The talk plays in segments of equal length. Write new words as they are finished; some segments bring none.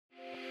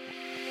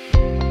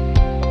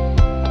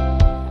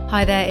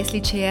Hi there, it's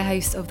Lucia,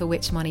 host of the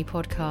Which Money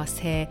podcast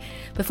here.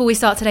 Before we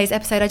start today's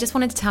episode, I just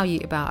wanted to tell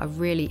you about a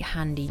really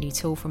handy new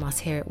tool from us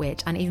here at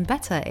Which, and even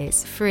better,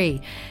 it's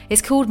free.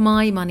 It's called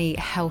My Money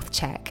Health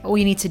Check. All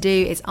you need to do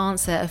is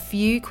answer a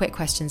few quick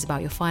questions about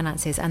your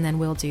finances, and then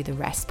we'll do the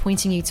rest,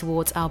 pointing you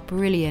towards our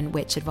brilliant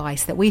Which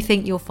advice that we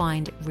think you'll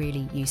find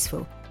really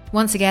useful.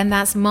 Once again,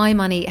 that's My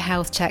Money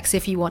Health Checks.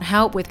 If you want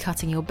help with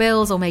cutting your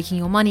bills or making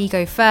your money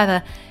go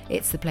further,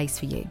 it's the place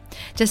for you.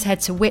 Just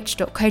head to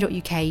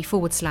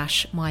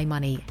which.co.uk/My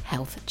Money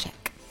Health Check.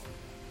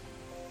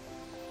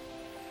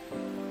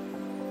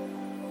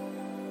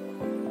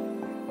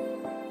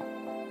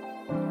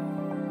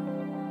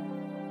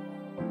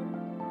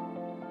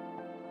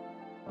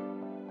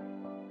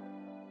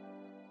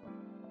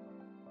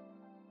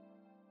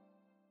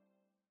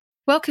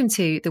 Welcome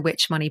to the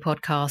Which Money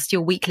podcast,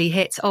 your weekly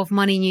hit of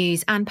money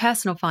news and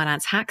personal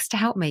finance hacks to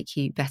help make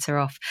you better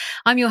off.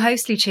 I'm your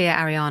host, Lucia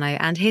Ariano,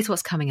 and here's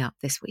what's coming up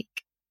this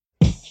week.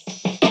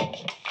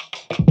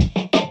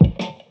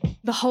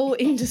 The whole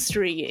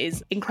industry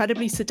is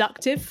incredibly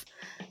seductive.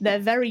 They're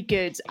very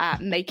good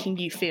at making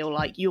you feel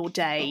like your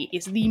day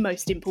is the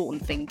most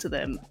important thing to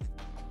them.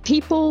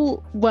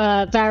 People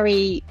were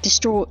very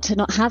distraught to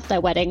not have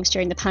their weddings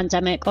during the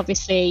pandemic,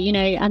 obviously,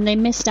 and they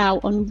missed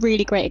out on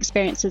really great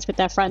experiences with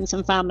their friends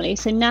and family.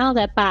 So now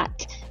they're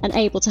back and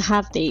able to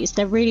have these.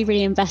 They're really,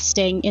 really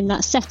investing in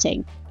that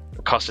setting.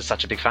 Cost is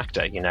such a big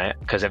factor,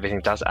 because everything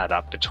does add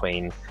up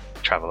between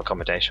travel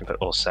accommodation, but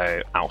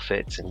also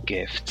outfits and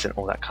gifts and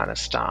all that kind of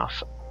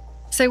stuff.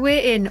 So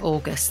we're in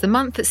August, the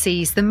month that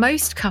sees the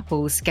most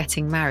couples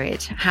getting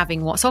married,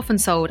 having what's often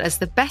sold as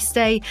the best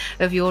day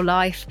of your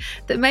life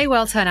that may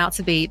well turn out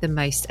to be the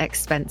most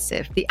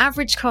expensive. The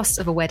average cost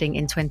of a wedding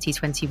in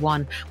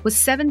 2021 was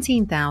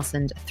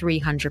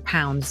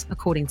 £17,300,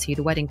 according to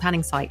the wedding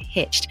planning site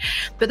Hitched.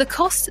 But the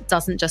cost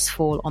doesn't just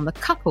fall on the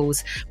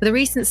couples, with a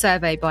recent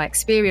survey by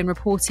Experian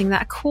reporting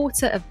that a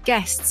quarter of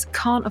guests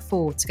can't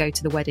afford to go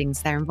to the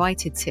weddings they're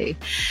invited to.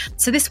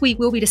 So this week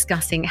we'll be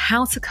discussing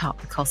how to cut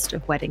the cost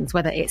of weddings,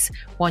 whether it's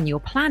one you're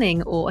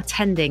planning or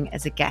attending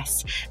as a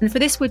guest. And for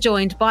this, we're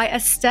joined by a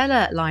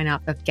stellar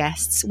lineup of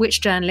guests, Which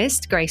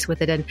journalist Grace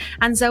Witherden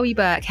and Zoe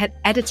Burke, head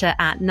editor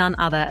at none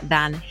other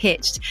than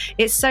Hitched.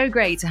 It's so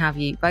great to have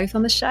you both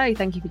on the show.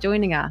 Thank you for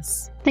joining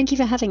us. Thank you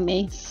for having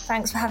me.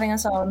 Thanks for having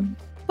us on.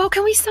 Well,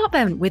 can we start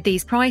then with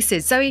these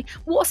prices? Zoe,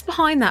 what's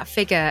behind that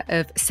figure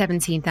of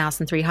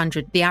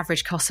 £17,300, the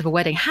average cost of a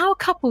wedding? How are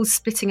couples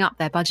splitting up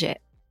their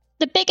budget?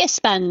 The biggest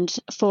spend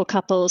for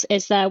couples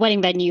is their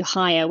wedding venue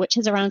hire, which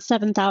is around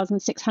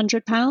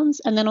 £7,600.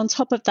 And then on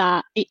top of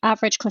that, the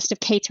average cost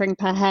of catering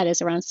per head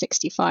is around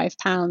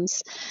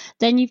 £65.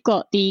 Then you've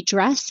got the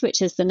dress,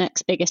 which is the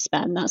next biggest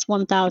spend. That's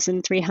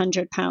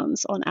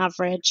 £1,300 on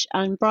average.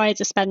 And brides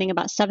are spending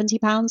about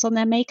 £70 on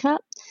their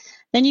makeup.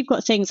 Then you've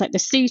got things like the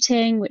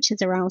suiting, which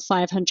is around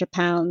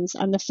 £500,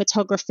 and the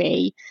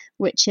photography,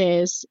 which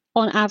is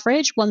on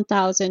average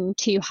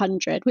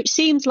 £1,200, which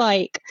seems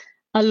like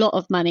a lot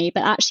of money,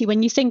 but actually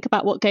when you think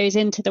about what goes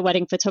into the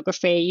wedding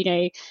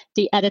photography,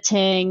 the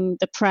editing,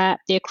 the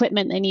prep, the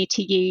equipment they need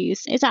to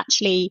use, is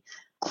actually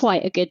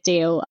quite a good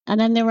deal.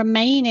 And then the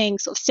remaining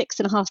sort of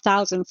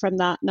 £6,500 from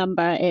that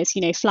number is,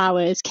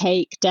 flowers,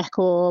 cake,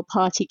 decor,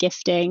 party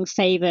gifting,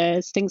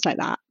 favours, things like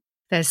that.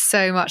 There's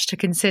so much to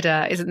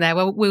consider, isn't there?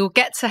 Well, we'll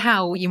get to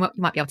how you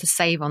might be able to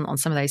save on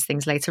some of those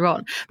things later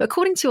on. But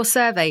according to your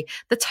survey,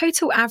 the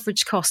total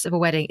average cost of a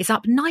wedding is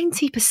up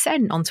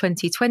 90% on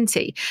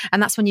 2020. And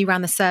that's when you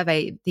ran the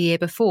survey the year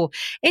before.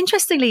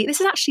 Interestingly,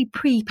 this is actually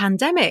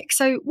pre-pandemic.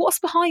 So what's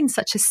behind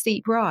such a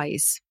steep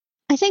rise?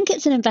 I think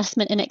it's an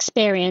investment in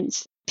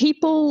experience.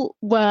 People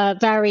were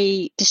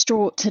very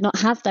distraught to not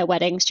have their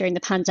weddings during the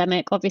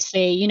pandemic,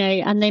 obviously,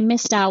 and they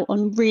missed out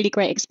on really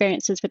great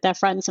experiences with their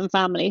friends and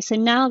family. So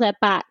now they're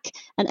back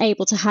and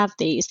able to have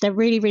these. They're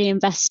really, really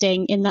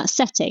investing in that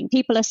setting.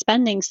 People are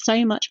spending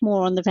so much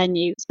more on the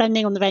venue.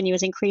 Spending on the venue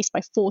has increased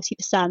by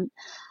 40%,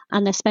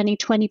 and they're spending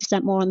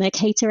 20% more on their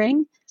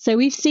catering. So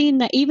we've seen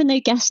that even though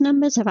guest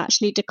numbers have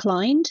actually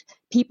declined,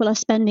 people are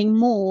spending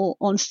more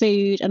on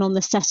food and on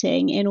the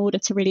setting in order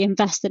to really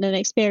invest in an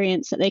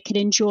experience that they could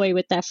enjoy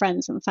with their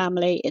friends and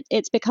family.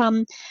 It's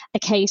become a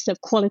case of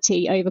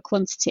quality over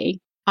quantity.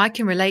 I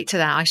can relate to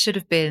that. I should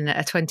have been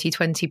a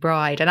 2020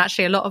 bride, and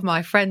actually a lot of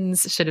my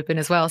friends should have been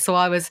as well. So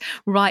I was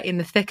right in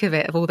the thick of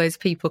it, of all those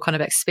people kind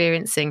of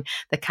experiencing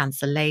the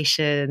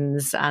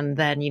cancellations and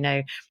then,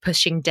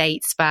 pushing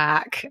dates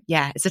back.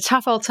 Yeah, it's a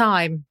tough old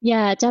time.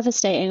 Yeah,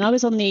 devastating. I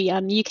was on the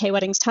UK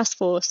Weddings Task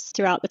Force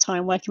throughout the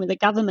time, working with the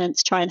government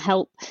to try and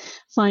help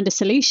find a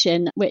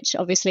solution, which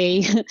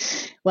obviously,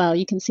 well,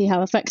 you can see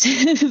how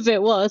effective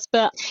it was.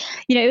 But,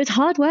 it was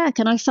hard work,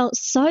 and I felt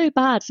so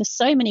bad for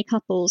so many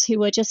couples who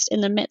were just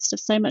in the midst of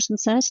so much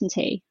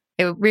uncertainty.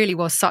 It really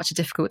was such a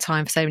difficult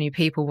time for so many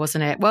people,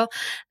 wasn't it? Well,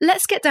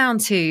 let's get down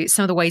to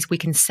some of the ways we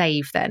can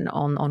save then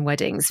on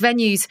weddings.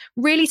 Venues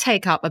really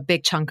take up a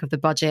big chunk of the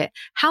budget.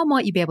 How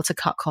might you be able to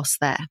cut costs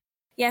there?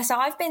 Yeah, so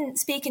I've been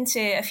speaking to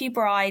a few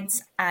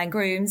brides and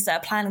grooms that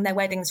are planning their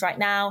weddings right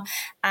now.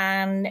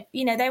 And,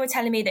 they were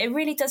telling me that it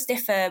really does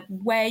differ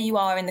where you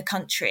are in the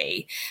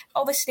country.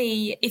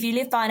 Obviously, if you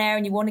live by an area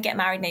and you want to get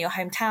married near your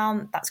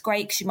hometown, that's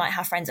great because you might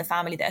have friends and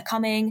family that are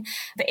coming.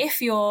 But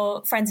if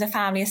your friends and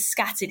family are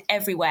scattered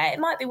everywhere, it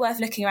might be worth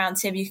looking around to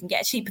see if you can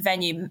get a cheaper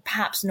venue,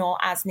 perhaps not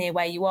as near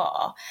where you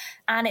are.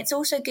 And it's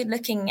also good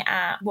looking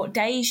at what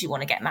days you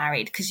want to get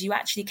married, because you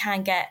actually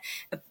can get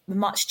a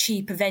much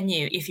cheaper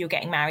venue if you're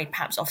getting married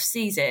perhaps off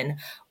season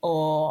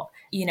or,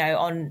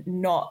 on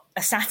not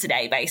a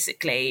Saturday,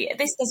 basically.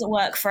 This doesn't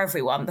work for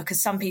everyone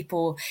because some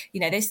people,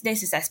 this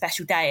is their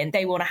special day and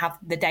they want to have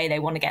the day they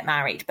want to get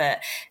married. But,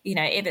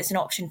 if it's an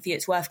option for you,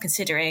 it's worth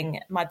considering.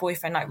 My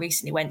boyfriend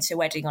recently went to a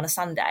wedding on a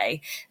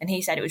Sunday and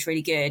he said it was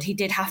really good. He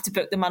did have to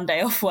book the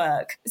Monday off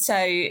work. So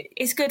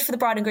it's good for the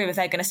bride and groom if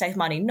they're going to save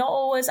money. Not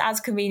always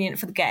as convenient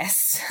for the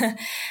guests.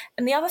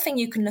 And the other thing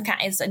you can look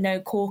at is a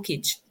no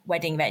corkage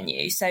wedding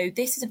venue. So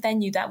this is a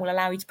venue that will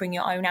allow you to bring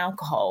your own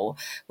alcohol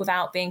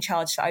without being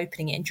charged for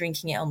opening it and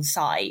drinking it on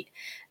site,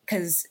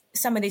 because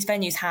some of these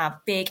venues have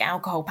big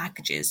alcohol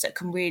packages that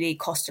can really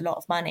cost a lot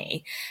of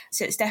money.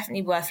 So it's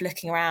definitely worth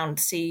looking around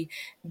to see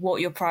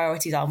what your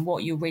priorities are and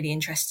what you're really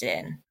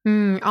interested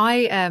in.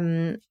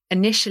 I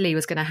initially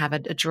was going to have a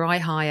dry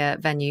hire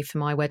venue for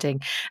my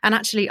wedding. And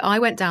actually, I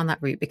went down that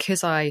route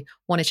because I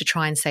wanted to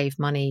try and save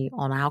money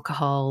on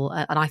alcohol.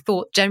 And I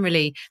thought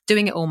generally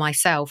doing it all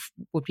myself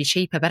would be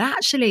cheaper. But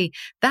actually,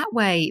 that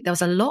way, there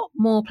was a lot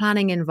more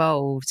planning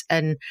involved.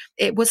 And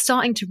it was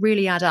starting to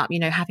really add up,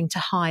 having to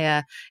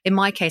hire, in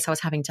my case, I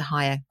was having to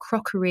hire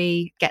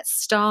crockery, get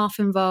staff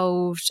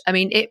involved. I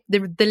mean,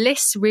 the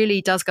list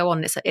really does go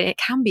on. It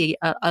can be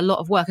a lot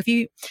of work. Have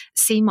you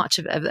seen much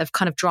of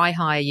kind of dry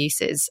hire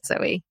uses,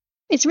 Zoe?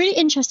 It's really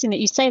interesting that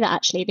you say that,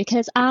 actually,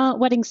 because our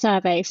wedding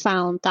survey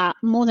found that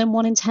more than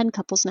 1 in 10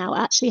 couples now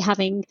are actually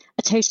having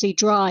a totally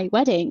dry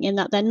wedding, in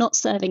that they're not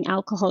serving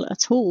alcohol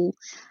at all.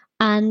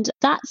 And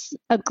that's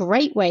a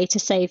great way to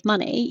save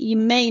money. You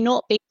may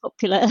not be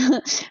popular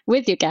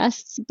with your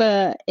guests,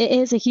 but it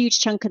is a huge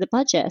chunk of the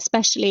budget,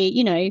 especially,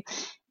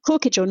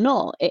 corkage or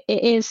not, it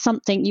is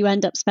something you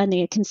end up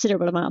spending a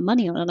considerable amount of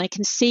money on. And I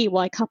can see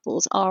why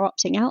couples are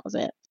opting out of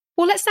it.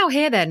 Well, let's now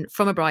hear then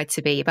from a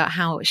bride-to-be about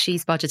how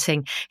she's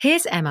budgeting.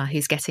 Here's Emma,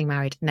 who's getting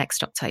married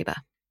next October.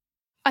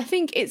 I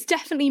think it's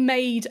definitely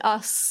made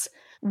us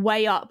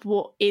weigh up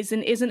what is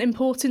and isn't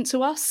important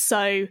to us.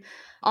 So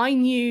I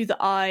knew that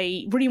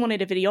I really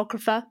wanted a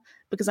videographer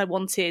because I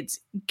wanted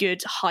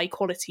good,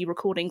 high-quality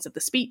recordings of the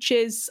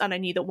speeches, and I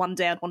knew that one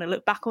day I'd want to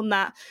look back on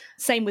that.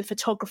 Same with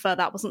photographer,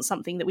 that wasn't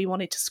something that we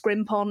wanted to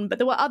scrimp on. But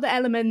there were other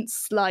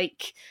elements,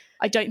 like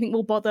I don't think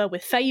we'll bother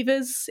with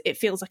favours. It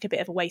feels like a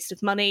bit of a waste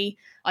of money.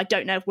 I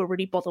don't know if we'll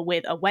really bother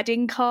with a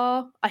wedding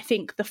car. I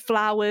think the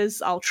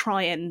flowers, I'll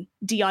try and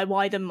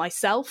DIY them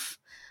myself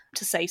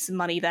to save some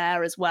money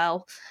there as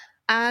well.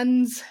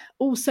 And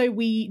also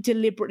we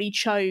deliberately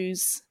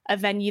chose a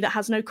venue that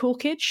has no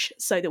corkage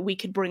so that we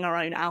could bring our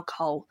own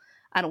alcohol,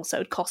 and also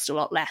it would cost a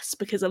lot less,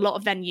 because a lot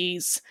of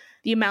venues,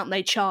 the amount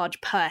they charge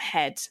per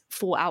head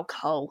for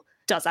alcohol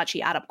does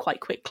actually add up quite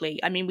quickly.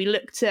 I mean, we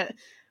looked at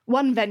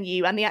one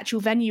venue and the actual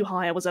venue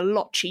hire was a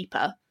lot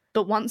cheaper.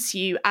 But once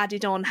you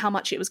added on how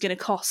much it was going to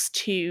cost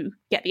to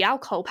get the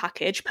alcohol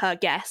package per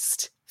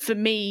guest, for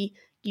me,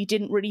 you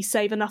didn't really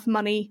save enough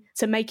money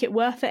to make it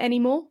worth it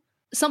anymore.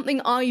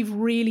 Something I've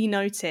really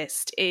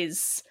noticed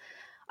is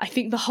I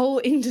think the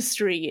whole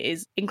industry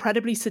is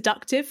incredibly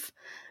seductive.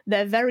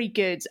 They're very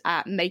good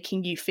at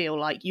making you feel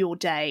like your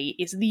day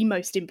is the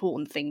most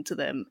important thing to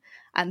them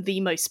and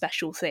the most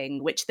special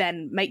thing, which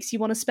then makes you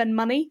want to spend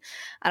money.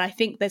 And I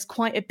think there's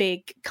quite a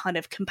big kind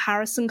of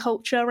comparison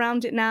culture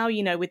around it now,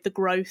 with the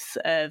growth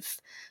of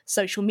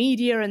social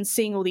media and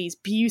seeing all these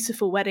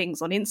beautiful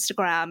weddings on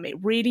Instagram.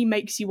 It really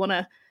makes you want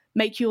to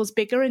make yours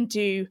bigger and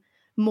do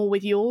more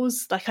with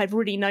yours. Like, I've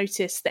really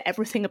noticed that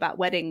everything about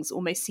weddings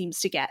almost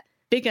seems to get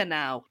bigger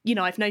now.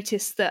 I've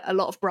noticed that a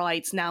lot of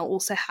brides now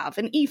also have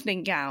an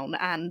evening gown,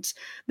 and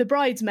the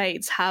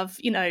bridesmaids have,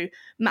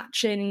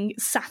 matching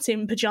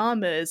satin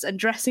pajamas and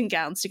dressing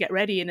gowns to get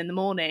ready in the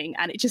morning.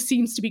 And it just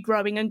seems to be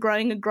growing and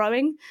growing and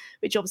growing,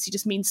 which obviously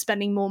just means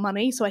spending more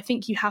money. So I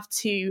think you have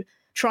to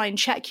try and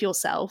check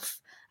yourself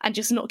and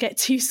just not get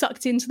too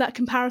sucked into that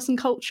comparison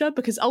culture,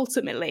 because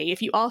ultimately,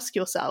 if you ask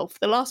yourself,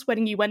 the last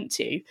wedding you went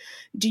to,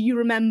 do you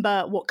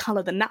remember what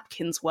colour the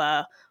napkins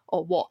were,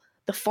 or what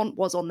the font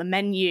was on the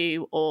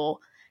menu, or,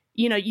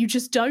 you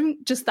just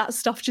don't, just that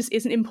stuff just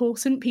isn't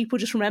important. People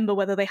just remember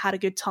whether they had a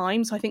good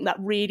time. So I think that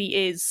really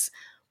is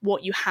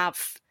what you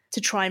have to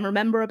try and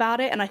remember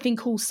about it. And I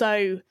think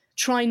also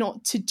try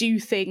not to do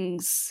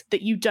things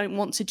that you don't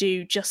want to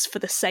do just for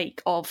the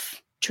sake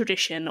of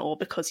tradition or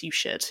because you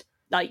should.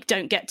 Like,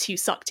 don't get too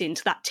sucked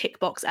into that tick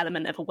box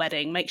element of a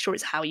wedding. Make sure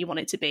it's how you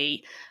want it to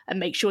be, and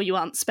make sure you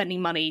aren't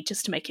spending money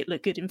just to make it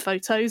look good in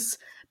photos,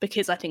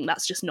 because I think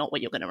that's just not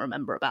what you're going to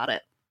remember about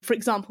it. For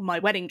example, my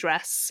wedding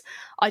dress,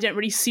 I don't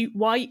really suit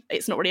white.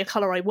 It's not really a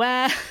colour I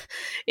wear.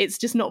 It's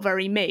just not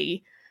very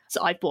me.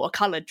 So I bought a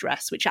coloured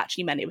dress, which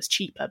actually meant it was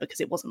cheaper because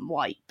it wasn't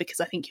white. Because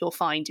I think you'll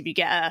find if you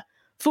get a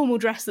formal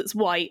dress that's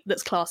white,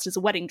 that's classed as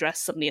a wedding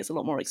dress, suddenly it's a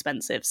lot more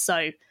expensive.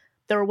 So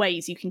there are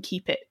ways you can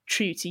keep it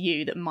true to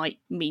you that might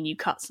mean you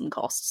cut some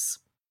costs.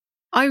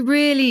 I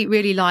really,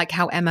 really like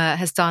how Emma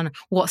has done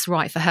what's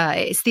right for her.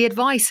 It's the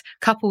advice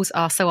couples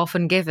are so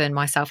often given,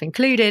 myself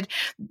included,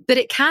 but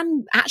it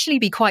can actually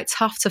be quite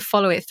tough to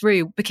follow it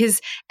through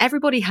because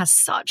everybody has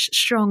such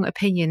strong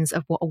opinions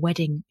of what a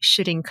wedding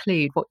should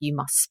include, what you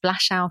must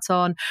splash out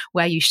on,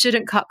 where you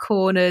shouldn't cut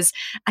corners,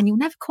 and you'll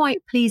never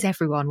quite please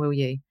everyone, will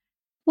you?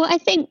 Well, I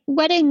think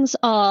weddings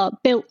are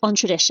built on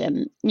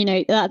tradition.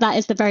 That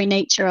is the very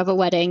nature of a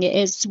wedding. It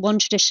is one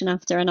tradition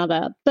after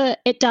another. But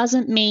it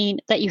doesn't mean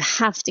that you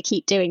have to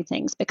keep doing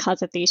things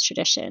because of these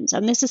traditions.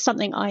 And this is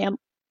something I am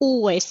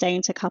always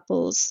saying to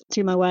couples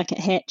through my work at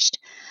Hitched.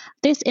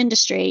 This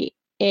industry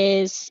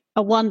is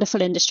a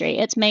wonderful industry.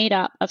 It's made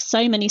up of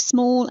so many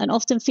small and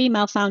often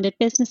female-founded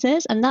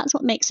businesses, and that's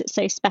what makes it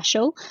so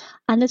special.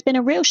 And there's been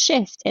a real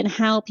shift in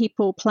how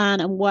people plan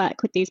and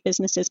work with these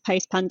businesses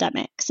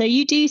post-pandemic. So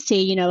you do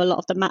see, a lot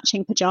of the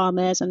matching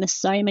pajamas, and there's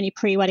so many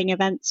pre-wedding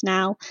events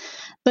now.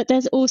 But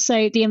there's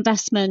also the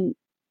investment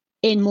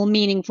in more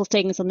meaningful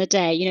things on the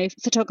day.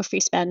 Photography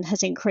spend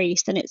has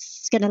increased and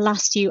it's going to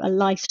last you a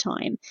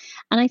lifetime.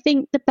 And I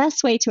think the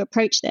best way to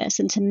approach this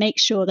and to make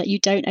sure that you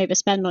don't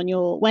overspend on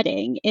your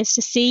wedding is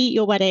to see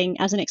your wedding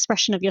as an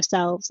expression of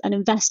yourselves and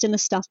invest in the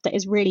stuff that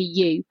is really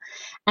you.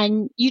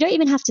 And you don't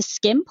even have to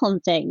skimp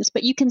on things,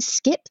 but you can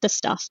skip the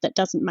stuff that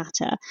doesn't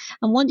matter.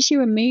 And once you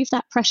remove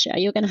that pressure,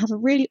 you're going to have a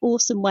really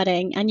awesome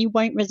wedding and you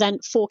won't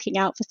resent forking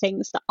out for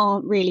things that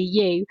aren't really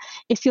you.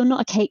 If you're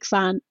not a cake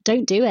fan,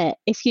 don't do it.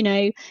 If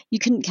you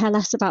couldn't care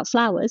less about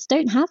flowers,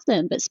 don't have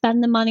them, but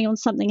spend the money on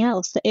something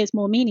else that is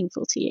more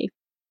meaningful to you.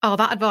 Oh,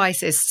 that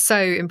advice is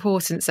so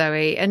important,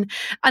 Zoe. And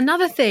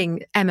another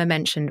thing Emma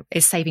mentioned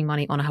is saving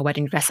money on her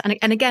wedding dress.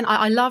 And again,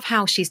 I love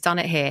how she's done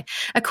it here.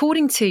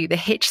 According to the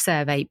Hitch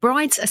survey,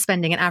 brides are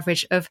spending an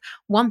average of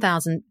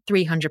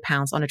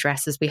 £1,300 on a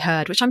dress, as we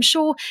heard, which I'm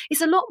sure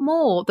is a lot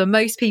more than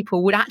most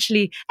people would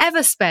actually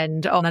ever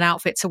spend on an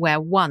outfit to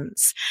wear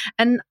once.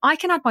 And I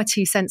can add my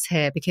 2 cents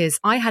here because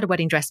I had a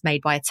wedding dress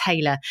made by a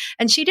tailor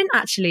and she didn't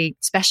actually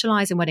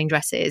specialise in wedding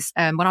dresses.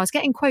 When I was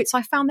getting quotes,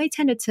 I found they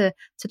tended to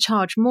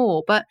charge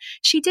more, but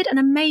she did an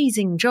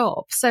amazing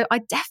job. So I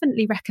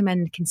definitely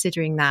recommend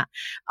considering that.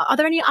 Are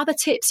there any other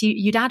tips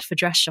you'd add for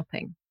dress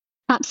shopping?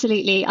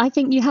 Absolutely. I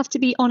think you have to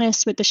be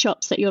honest with the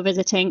shops that you're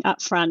visiting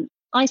up front.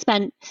 I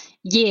spent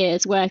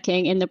years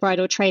working in the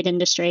bridal trade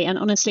industry, and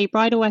honestly,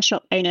 bridal wear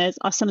shop owners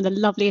are some of the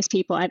loveliest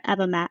people I've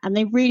ever met, and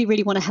they really,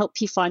 really want to help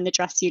you find the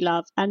dress you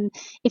love. And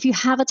if you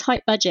have a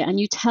tight budget and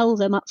you tell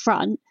them up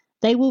front,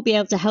 they will be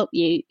able to help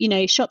you.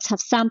 Shops have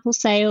sample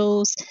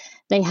sales,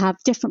 they have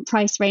different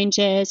price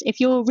ranges.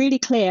 If you're really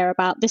clear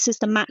about this is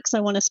the max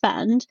I want to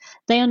spend,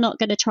 they are not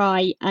going to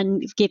try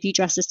and give you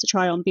dresses to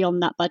try on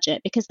beyond that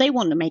budget because they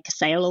want to make a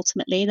sale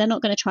ultimately. They're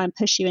not going to try and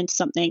push you into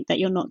something that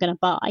you're not going to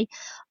buy.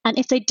 And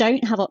if they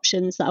don't have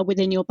options that are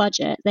within your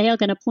budget, they are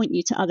going to point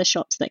you to other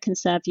shops that can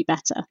serve you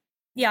better.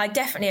 Yeah, I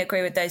definitely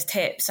agree with those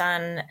tips.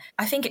 And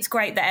I think it's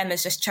great that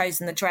Emma's just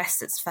chosen the dress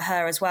that's for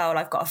her as well.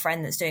 I've got a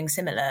friend that's doing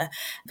similar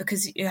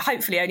because you're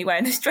hopefully only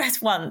wearing this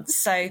dress once.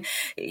 So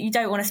you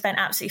don't want to spend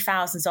absolutely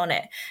thousands on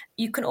it.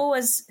 You can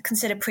always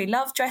consider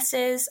pre-loved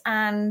dresses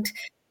and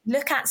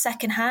look at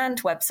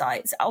secondhand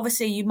websites.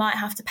 Obviously, you might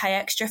have to pay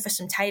extra for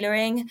some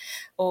tailoring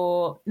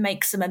or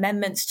make some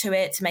amendments to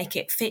it to make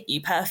it fit you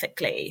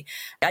perfectly.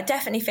 I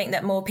definitely think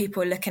that more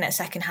people are looking at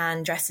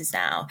secondhand dresses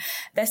now.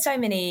 There's so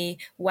many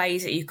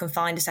ways that you can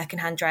find a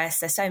secondhand dress.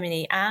 There's so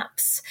many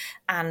apps.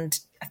 And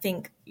I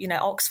think,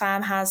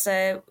 Oxfam has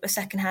a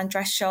secondhand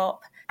dress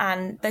shop.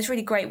 And there's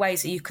really great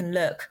ways that you can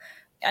look.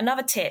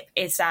 Another tip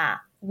is that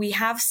we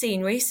have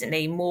seen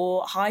recently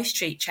more high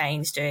street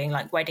chains doing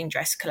like wedding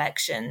dress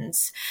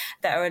collections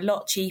that are a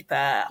lot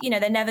cheaper.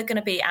 They're never going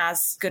to be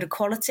as good a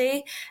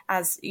quality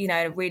as,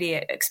 a really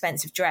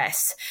expensive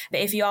dress.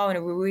 But if you are in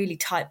a really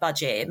tight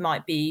budget, it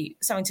might be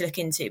something to look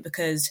into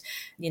because,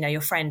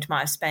 your friend might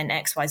have spent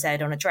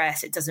XYZ on a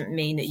dress. It doesn't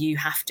mean that you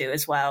have to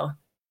as well.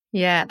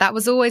 Yeah, that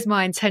was always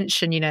my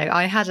intention.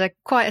 I had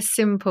quite a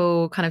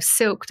simple kind of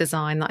silk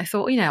design that I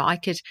thought, I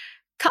could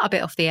cut a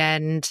bit off the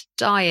end,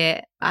 dye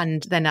it,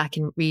 and then I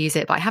can reuse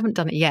it. But I haven't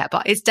done it yet,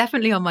 but it's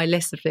definitely on my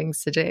list of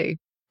things to do.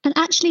 And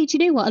actually, do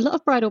you know what? A lot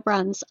of bridal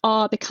brands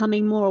are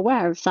becoming more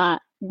aware of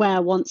that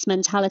wear once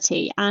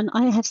mentality. And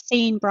I have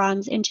seen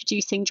brands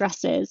introducing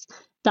dresses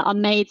that are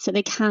made so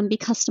they can be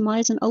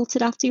customized and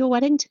altered after your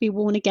wedding to be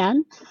worn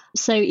again.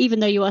 So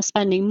even though you are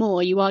spending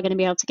more, you are going to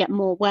be able to get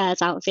more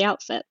wears out of the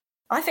outfit.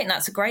 I think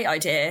that's a great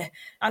idea.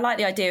 I like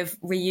the idea of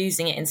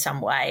reusing it in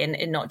some way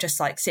and not just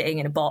like sitting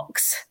in a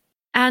box.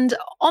 And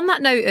on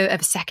that note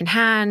of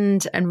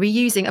secondhand and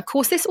reusing, of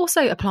course, this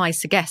also applies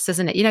to guests,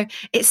 doesn't it?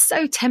 It's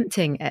so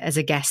tempting as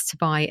a guest to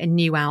buy a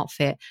new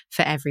outfit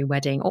for every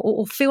wedding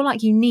or feel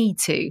like you need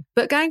to.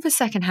 But going for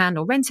secondhand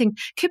or renting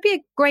could be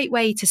a great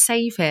way to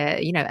save here,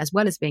 as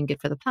well as being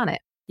good for the planet.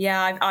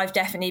 Yeah, I've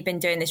definitely been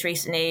doing this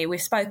recently.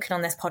 We've spoken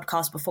on this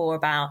podcast before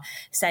about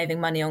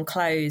saving money on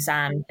clothes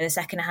and the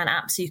secondhand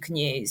apps you can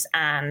use.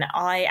 And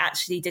I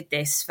actually did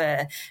this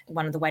for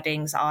one of the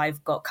weddings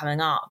I've got coming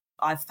up.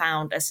 I've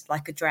found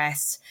a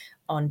dress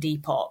on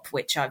Depop,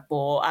 which I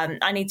bought.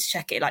 I need to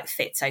check it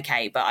fits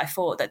okay, but I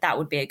thought that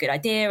would be a good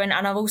idea. And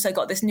I've also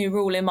got this new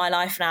rule in my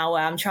life now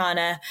where I'm trying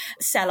to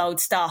sell old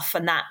stuff,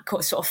 and that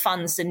sort of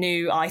funds the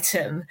new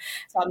item,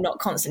 so I'm not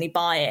constantly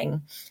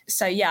buying.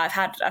 So yeah,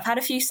 I've had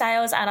a few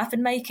sales and I've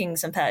been making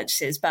some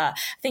purchases, but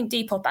I think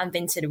Depop and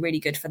Vinted are really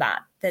good for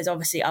that. There's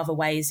obviously other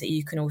ways that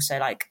you can also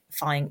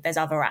find, there's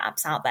other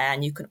apps out there,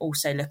 and you can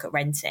also look at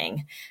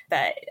renting.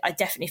 But I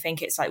definitely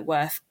think it's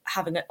worth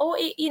having it, or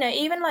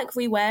even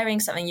rewearing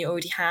something you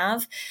already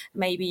have.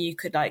 Maybe you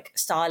could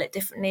style it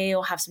differently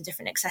or have some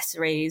different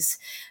accessories,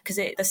 because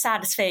the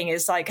saddest thing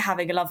is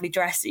having a lovely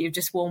dress that you've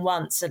just worn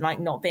once and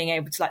not being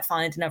able to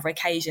find another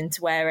occasion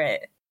to wear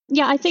it.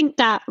 Yeah, I think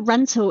that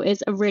rental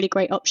is a really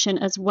great option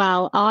as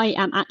well. I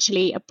am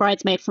actually a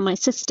bridesmaid for my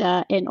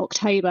sister in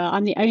October.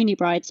 I'm the only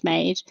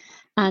bridesmaid,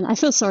 and I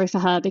feel sorry for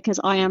her because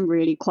I am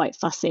really quite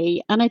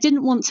fussy. And I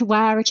didn't want to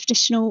wear a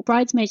traditional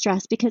bridesmaid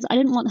dress because I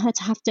didn't want her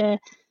to have to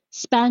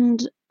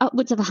spend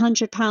upwards of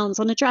 £100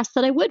 on a dress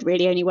that I would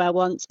really only wear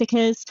once,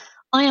 because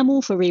I am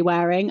all for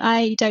re-wearing.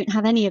 I don't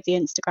have any of the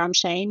Instagram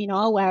shame.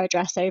 I'll wear a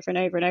dress over and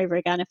over and over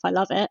again if I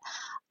love it.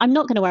 I'm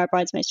not going to wear a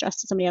bridesmaid's dress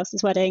to somebody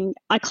else's wedding.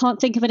 I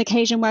can't think of an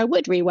occasion where I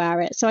would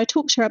re-wear it. So I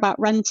talked to her about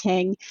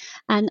renting,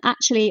 and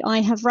actually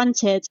I have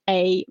rented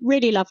a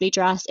really lovely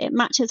dress. It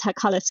matches her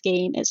colour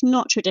scheme. It's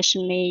not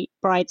traditionally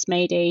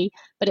bridesmaidy,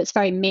 but it's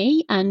very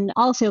me, and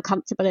I'll feel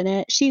comfortable in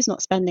it. She's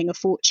not spending a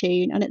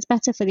fortune, and it's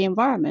better for the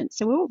environment.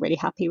 So we're all really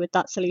happy with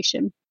that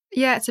solution.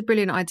 Yeah, it's a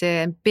brilliant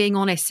idea. And being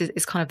honest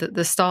is kind of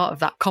the start of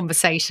that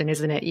conversation,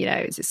 isn't it?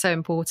 It's so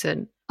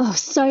important. Oh,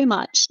 so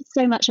much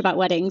about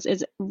weddings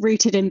is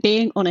rooted in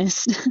being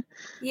honest.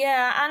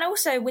 Yeah, and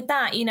also with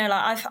that,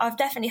 I've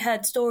definitely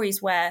heard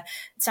stories where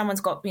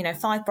someone's got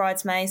 5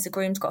 bridesmaids, the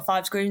groom's got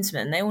 5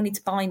 groomsmen. They all need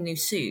to buy new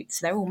suits.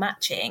 They're all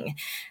matching,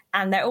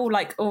 and they're all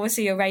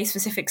obviously a race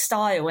specific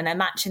style, and they're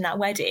matching that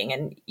wedding.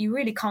 And you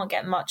really can't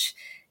get much.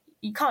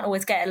 You can't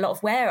always get a lot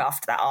of wear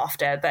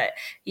after, but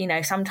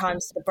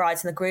sometimes the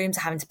brides and the grooms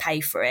are having to pay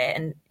for it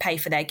and pay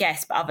for their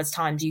guests, but other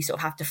times you sort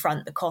of have to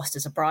front the cost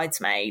as a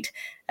bridesmaid,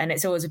 and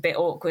it's always a bit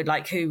awkward,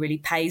 who really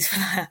pays for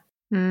that.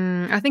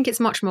 I think it's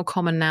much more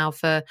common now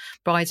for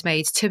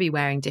bridesmaids to be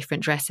wearing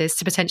different dresses,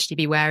 to potentially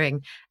be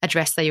wearing a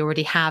dress they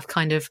already have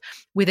kind of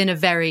within a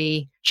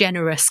very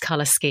generous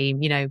colour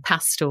scheme,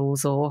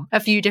 pastels or a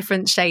few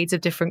different shades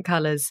of different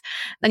colours.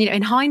 And,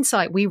 in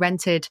hindsight, we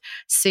rented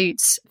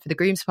suits for the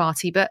groom's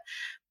party, but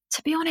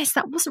to be honest,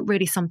 that wasn't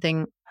really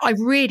something I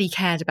really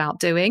cared about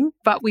doing,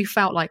 but we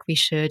felt like we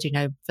should,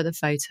 for the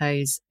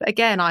photos. But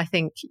again, I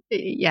think,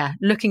 yeah,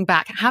 looking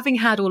back, having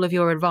had all of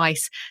your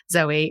advice,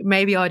 Zoe,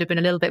 maybe I'd have been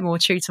a little bit more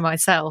true to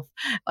myself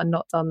and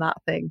not done that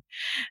thing.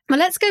 But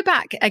let's go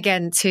back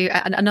again to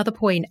another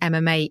point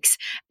Emma makes.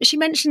 She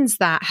mentions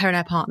that her and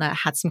her partner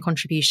had some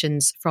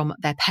contributions from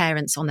their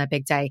parents on their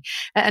big day.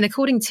 And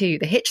according to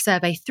the Hitch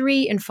survey,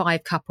 3 in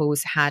 5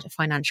 couples had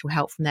financial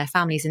help from their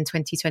families in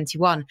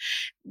 2021.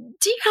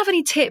 Do you have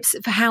any tips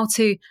for how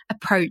to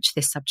approach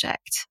this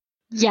subject?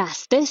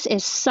 Yes, this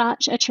is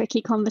such a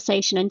tricky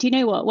conversation. And do you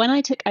know what? When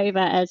I took over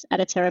as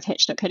editor of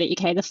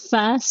Hitch.co.uk, the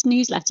first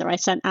newsletter I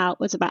sent out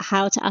was about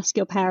how to ask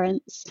your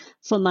parents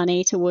for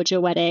money towards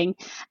your wedding.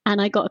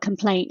 And I got a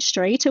complaint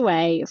straight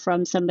away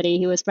from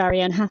somebody who was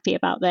very unhappy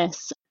about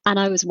this. And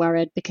I was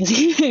worried because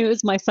it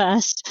was my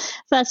first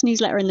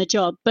newsletter in the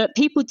job. But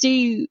people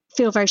do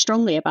feel very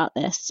strongly about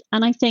this.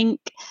 And I think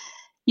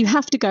you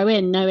have to go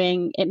in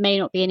knowing it may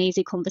not be an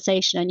easy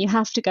conversation, and you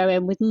have to go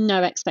in with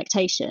no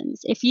expectations.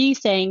 If you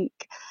think,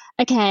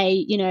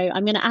 okay,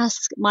 I'm going to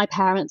ask my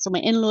parents or my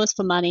in-laws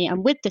for money,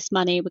 and with this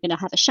money, we're going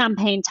to have a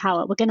champagne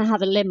tower, we're going to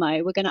have a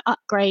limo, we're going to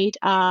upgrade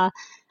our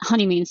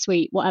honeymoon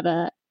suite,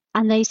 whatever,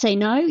 and they say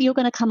no, you're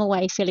going to come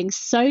away feeling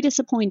so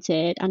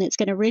disappointed, and it's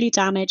going to really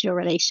damage your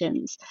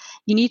relations.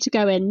 You need to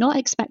go in not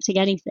expecting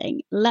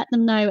anything. Let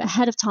them know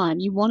ahead of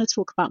time you want to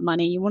talk about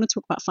money, you want to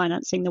talk about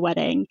financing the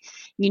wedding.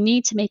 You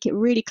need to make it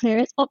really clear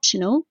it's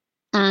optional,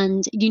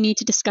 and you need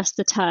to discuss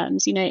the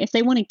terms. If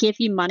they want to give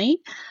you money,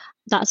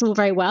 that's all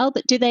very well,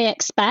 but do they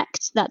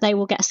expect that they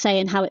will get a say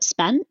in how it's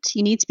spent?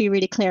 You need to be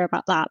really clear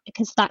about that,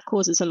 because that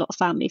causes a lot of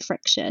family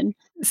friction.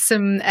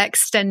 Some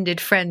extended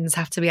friends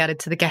have to be added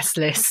to the guest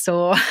list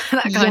or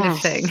that kind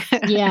of thing.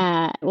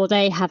 Yeah, or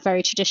they have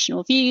very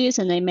traditional views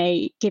and they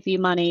may give you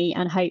money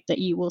and hope that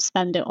you will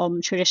spend it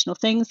on traditional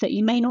things that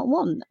you may not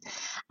want.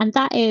 And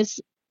that is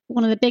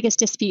one of the biggest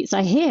disputes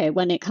I hear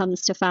when it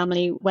comes to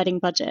family wedding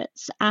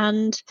budgets.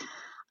 And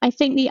I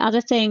think the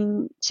other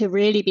thing to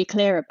really be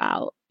clear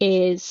about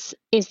is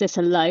this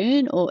a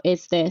loan or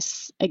is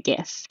this a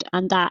gift?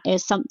 And that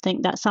is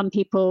something that some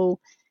people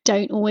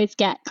don't always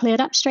get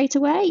cleared up straight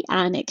away,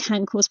 and it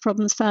can cause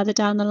problems further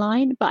down the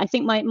line. But I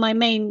think my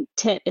main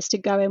tip is to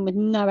go in with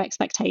no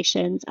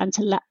expectations and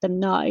to let them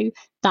know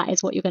that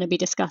is what you're going to be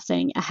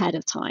discussing ahead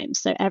of time.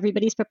 So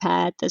everybody's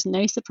prepared, there's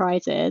no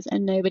surprises,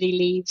 and nobody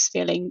leaves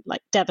feeling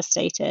like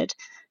devastated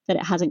that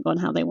it hasn't gone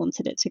how they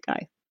wanted it to go.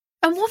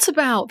 And what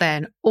about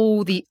then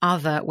all the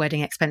other wedding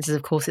expenses?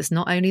 Of course, it's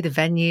not only the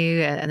venue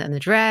and the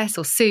dress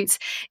or suits.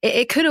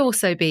 It could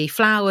also be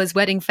flowers,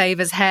 wedding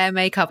favours, hair,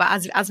 makeup.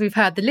 As we've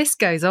heard, the list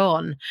goes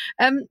on.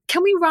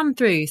 Can we run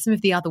through some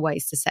of the other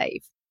ways to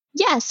save?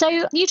 Yeah,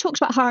 so you talked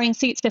about hiring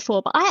suits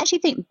before, but I actually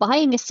think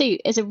buying a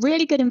suit is a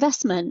really good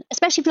investment,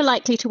 especially if you're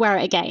likely to wear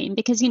it again,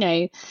 because,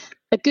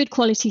 a good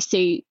quality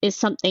suit is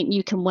something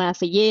you can wear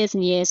for years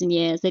and years and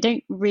years. They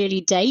don't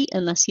really date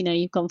unless,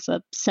 you've gone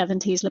for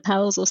 70s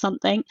lapels or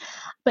something,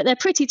 but they're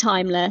pretty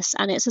timeless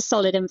and it's a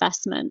solid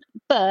investment.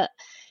 But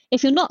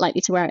if you're not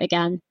likely to wear it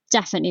again,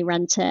 definitely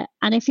rent it.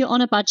 And if you're on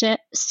a budget,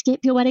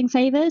 skip your wedding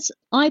favours.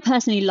 I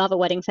personally love a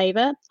wedding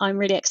favour. I'm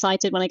really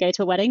excited when I go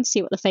to a wedding to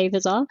see what the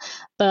favours are.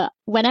 But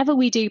whenever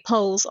we do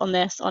polls on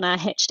this on our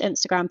Hitched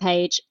Instagram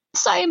page,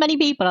 so many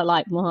people are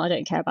like, well, I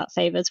don't care about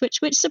favours, which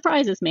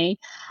surprises me.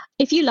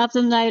 If you love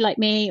them though, like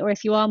me, or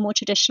if you are more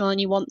traditional and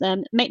you want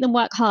them, make them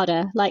work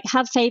harder. Like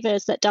have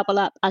favours that double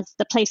up as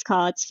the place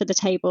cards for the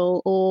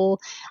table. Or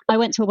I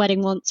went to a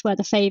wedding once where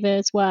the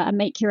favours were a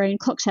make your own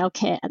cocktail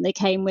kit, and they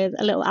came with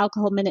a little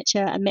alcohol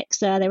miniature, a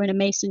mixer, they were in a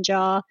mason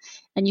jar,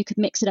 and you could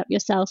mix it up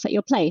yourself at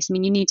your place. I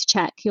mean, you need to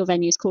check your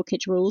venue's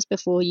corkage rules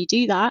before you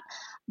do that.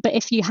 But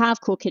if you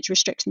have corkage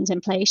restrictions in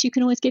place, you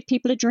can always give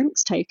people a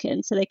drinks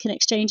token so they can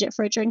exchange it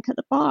for a drink at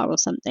the bar or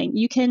something.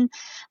 You can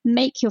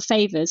make your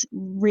favours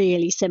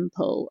really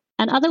simple.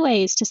 And other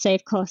ways to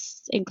save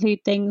costs include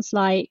things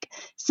like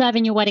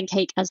serving your wedding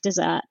cake as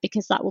dessert,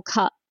 because that will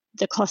cut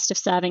the cost of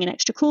serving an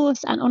extra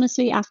course. And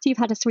honestly, after you've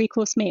had a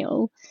 3-course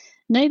meal,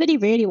 nobody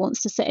really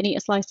wants to sit and eat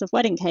a slice of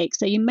wedding cake.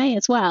 So you may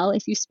as well,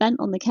 if you spent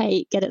on the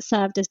cake, get it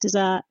served as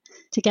dessert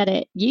to get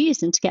it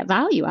used and to get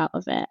value out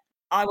of it.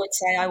 I would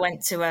say I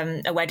went to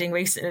a wedding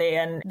recently,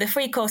 and the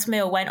 3-course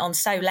meal went on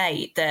so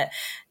late that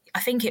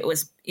I think it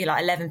was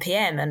 11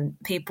 p.m. and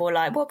people were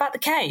like, what about the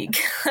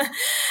cake?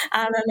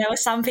 And then there were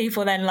some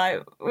people then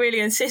really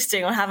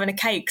insisting on having a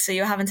cake. So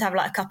you're having to have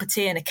a cup of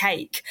tea and a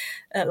cake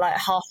at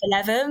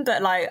 11:30,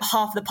 but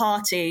half the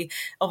party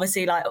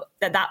obviously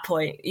at that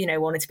point,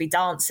 wanted to be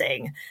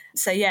dancing.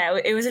 So yeah,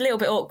 it was a little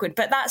bit awkward.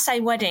 But that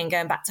same wedding,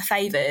 going back to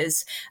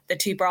favours, the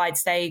 2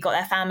 brides, they got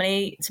their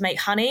family to make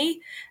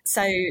honey.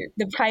 So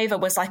the favour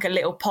was a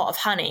little pot of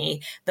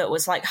honey that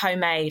was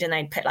homemade, and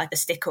they'd put the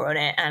sticker on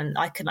it, and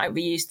I could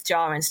reuse the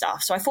jar and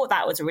stuff. So I thought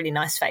that was a really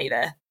nice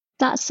favour.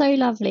 That's so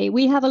lovely.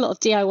 We have a lot of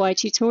DIY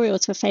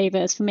tutorials for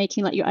favours for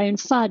making your own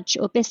fudge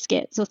or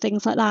biscuits or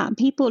things like that. And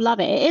people love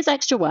it. It is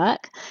extra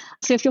work.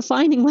 So if you're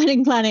finding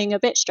wedding planning a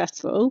bit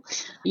stressful,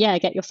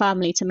 get your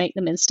family to make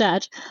them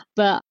instead.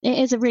 But it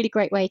is a really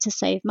great way to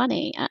save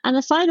money. And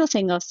the final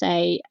thing I'll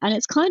say, and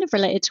it's kind of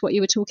related to what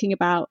you were talking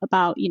about,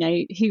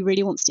 who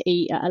really wants to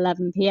eat at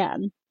 11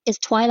 p.m, is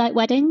twilight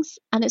weddings.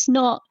 And it's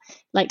not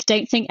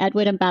don't think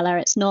Edward and Bella,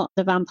 it's not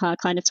the vampire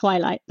kind of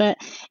Twilight, but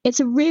it's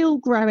a real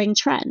growing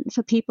trend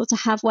for people to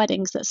have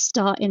weddings that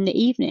start in the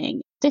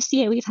evening. This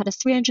year we've had a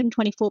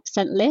 324%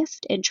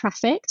 lift in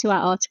traffic to our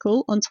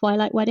article on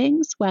twilight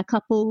weddings, where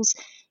couples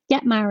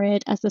get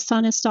married as the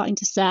sun is starting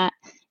to set.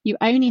 You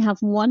only have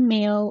one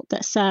meal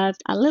that's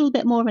served a little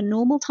bit more of a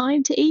normal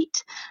time to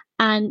eat.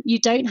 And you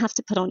don't have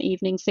to put on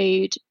evening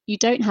food. You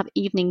don't have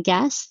evening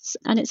guests.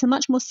 And it's a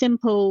much more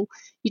simple,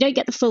 you don't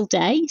get the full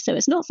day. So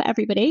it's not for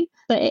everybody,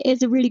 but it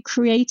is a really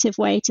creative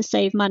way to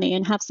save money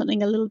and have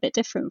something a little bit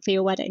different for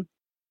your wedding.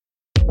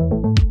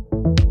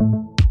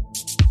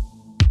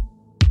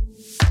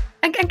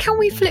 And can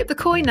we flip the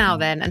coin now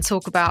then and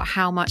talk about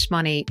how much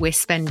money we're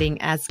spending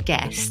as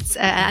guests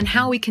and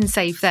how we can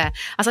save there?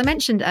 As I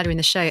mentioned earlier in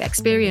the show,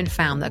 Experian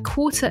found that a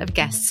quarter of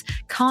guests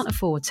can't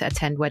afford to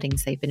attend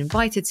weddings they've been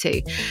invited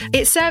to.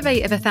 Its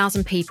survey of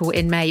 1,000 people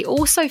in May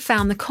also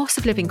found the cost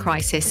of living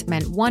crisis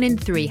meant 1 in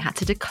 3 had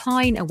to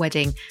decline a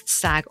wedding,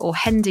 stag or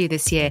hen do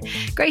this year.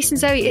 Grace and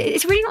Zoe,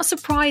 it's really not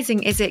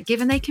surprising, is it,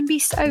 given they can be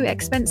so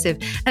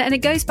expensive? And it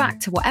goes back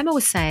to what Emma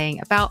was saying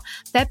about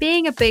there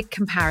being a big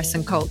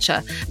comparison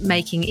culture,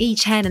 making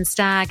each hen and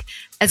stag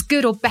as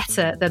good or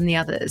better than the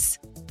others.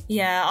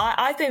 Yeah,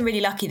 I've been really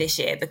lucky this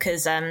year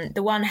because the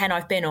one hen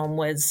I've been on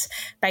was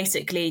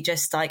basically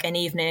just an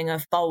evening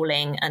of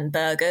bowling and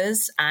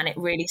burgers, and it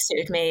really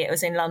suited me. It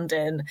was in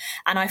London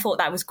and I thought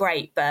that was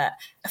great. But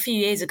a few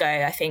years ago,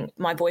 I think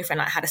my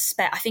boyfriend had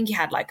I think he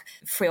had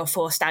 3 or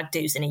 4 stag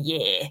do's in a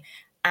year.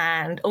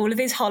 And all of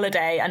his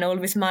holiday and all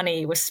of his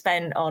money was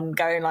spent on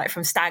going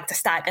from stag to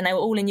stag. And they were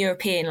all in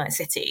European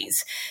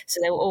cities. So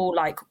they were all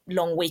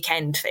long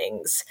weekend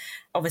things.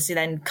 Obviously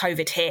then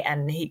COVID hit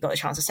and he got a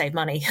chance to save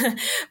money.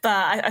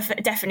 But I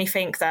definitely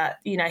think that,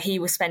 he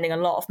was spending a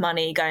lot of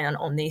money going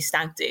on these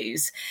stag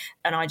do's.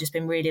 And I just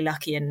been really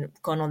lucky and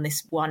gone on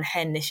this one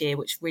hen this year,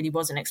 which really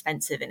wasn't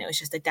expensive. And it was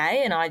just a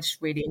day. And I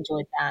just really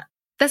enjoyed that.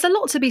 There's a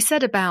lot to be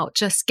said about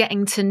just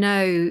getting to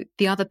know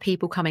the other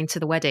people coming to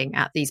the wedding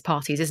at these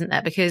parties, isn't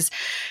there? Because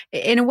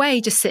in a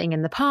way, just sitting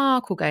in the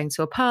park or going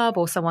to a pub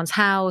or someone's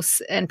house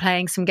and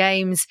playing some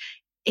games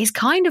is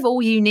kind of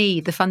all you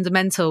need, the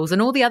fundamentals, and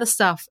all the other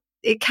stuff.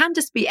 It can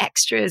just be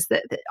extras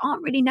that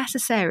aren't really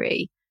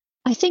necessary.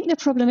 I think the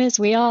problem is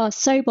we are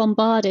so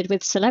bombarded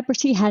with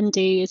celebrity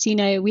hen-dos. You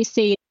know, we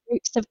see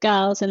groups of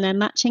girls in their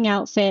matching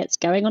outfits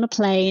going on a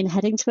plane,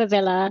 heading to a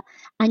villa,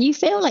 and you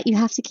feel like you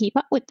have to keep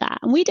up with that.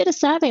 And we did a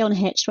survey on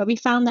Hitched where we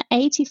found that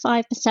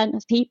 85%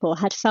 of people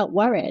had felt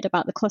worried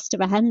about the cost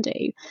of a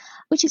hen-do,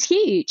 which is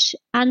huge.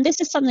 And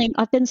this is something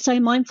I've been so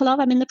mindful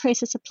of. I'm in the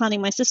process of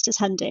planning my sister's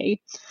hen-do.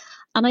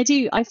 And I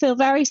feel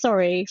very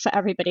sorry for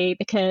everybody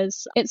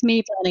because it's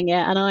me planning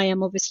it. And I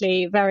am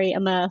obviously very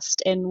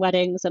immersed in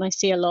weddings and I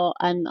see a lot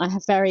and I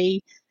have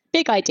very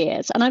big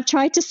ideas. And I've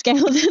tried to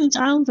scale them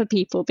down for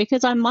people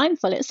because I'm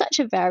mindful. It's such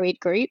a varied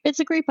group.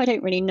 It's a group I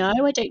don't really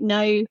know. I don't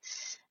know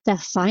their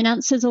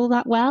finances all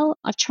that well.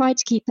 I've tried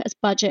to keep it as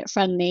budget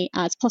friendly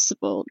as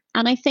possible.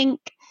 And I think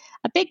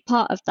a big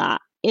part of that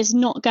is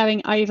not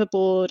going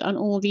overboard on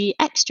all the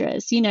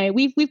extras. You know,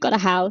 we've got a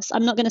house.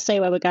 I'm not going to say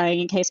where we're going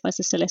in case my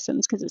sister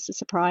listens because it's a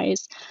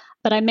surprise.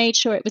 But I made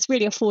sure it was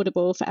really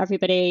affordable for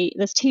everybody.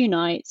 There's 2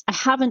 nights. I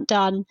haven't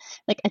done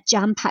like a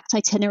jam-packed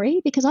itinerary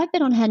because I've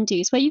been on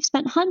hen-dos where you've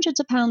spent hundreds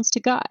of pounds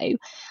to go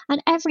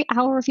and every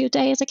hour of your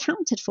day is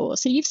accounted for.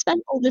 So you've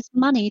spent all this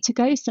money to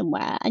go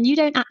somewhere and you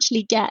don't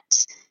actually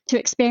get to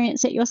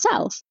experience it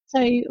yourself.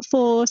 So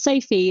for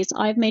Sophie's,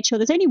 I've made sure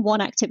there's only one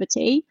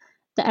activity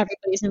that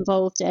everybody's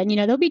involved in. You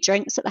know, there'll be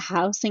drinks at the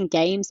house and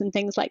games and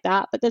things like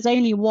that, but there's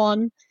only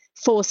one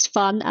forced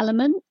fun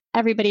element.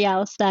 Everybody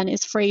else then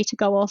is free to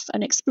go off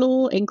and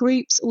explore in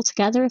groups all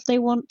together if they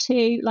want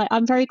to. Like,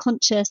 I'm very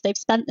conscious they've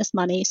spent this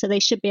money, so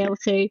they should be able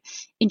to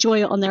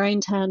enjoy it on their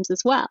own terms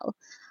as well.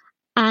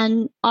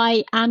 And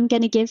I am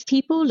going to give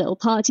people little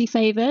party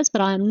favours, but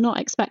I'm not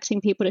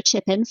expecting people to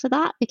chip in for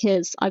that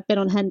because I've been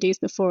on hen-dos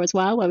before as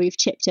well where we've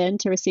chipped in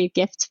to receive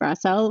gifts for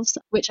ourselves,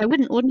 which I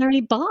wouldn't ordinarily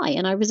buy,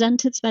 and I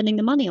resented spending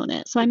the money on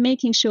it. So I'm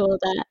making sure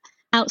that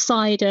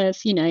outside of,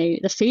 you know,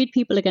 the food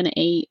people are going to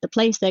eat, the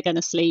place they're going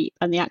to sleep,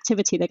 and the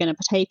activity they're going to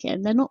partake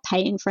in, they're not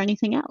paying for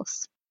anything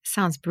else.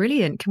 Sounds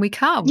brilliant. Can we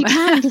come? You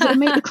can, because it'll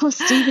make the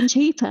costs even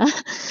cheaper.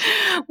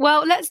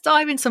 Well, let's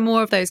dive into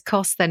more of those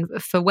costs then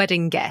for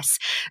wedding guests.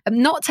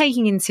 Not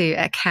taking into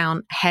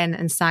account hen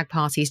and stag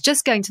parties,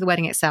 just going to the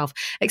wedding itself.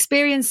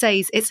 Experian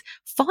says it's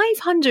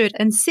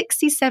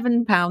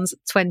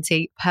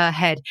 £567.20 per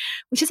head,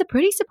 which is a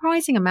pretty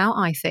surprising amount,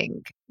 I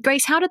think.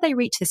 Grace, how did they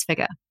reach this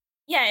figure?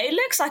 Yeah, it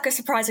looks like a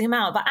surprising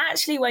amount, but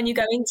actually when you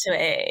go into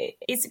it,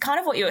 it's kind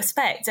of what you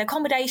expect.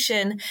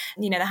 Accommodation,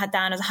 you know, they had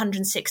down as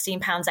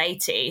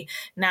 £116.80.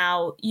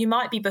 Now, you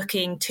might be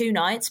booking 2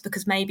 nights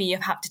because maybe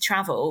you've had to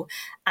travel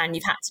and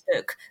you've had to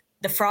book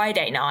the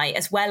Friday night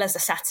as well as the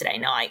Saturday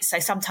night. So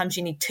sometimes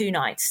you need 2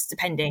 nights,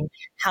 depending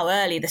how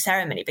early the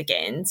ceremony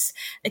begins.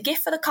 A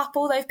gift for the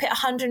couple, they've put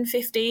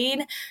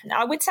 $115.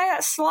 I would say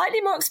that's slightly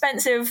more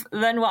expensive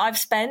than what I've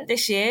spent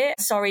this year.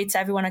 Sorry to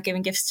everyone I've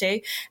given gifts to.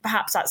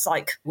 Perhaps that's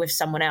like with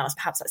someone else.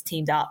 Perhaps that's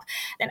teamed up.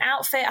 An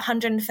outfit,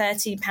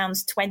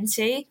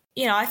 £130.20.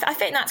 You know, I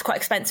think that's quite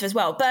expensive as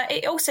well. But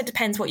it also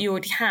depends what you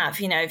already have.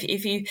 You know,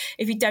 if you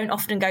don't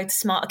often go to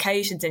smart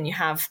occasions and you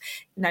have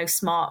no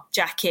smart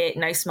jacket,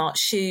 no smart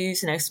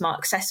shoes, no smart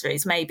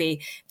accessories,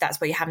 maybe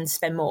that's where you're having to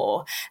spend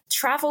more.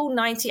 Travel,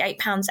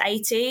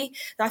 £98.80.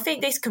 I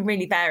think this can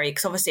really vary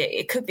because obviously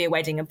it could be a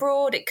wedding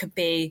abroad, it could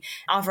be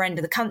other end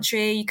of the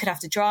country, you could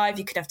have to drive,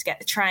 you could have to get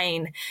the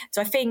train. So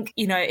I think,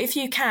 you know, if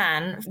you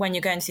can, when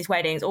you're going to these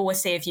weddings,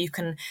 always see if you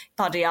can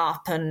buddy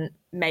up and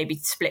maybe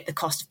split the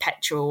cost of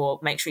petrol or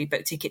make sure you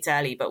book tickets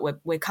early, but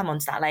we'll come on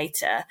to that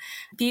later.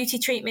 Beauty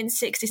treatment,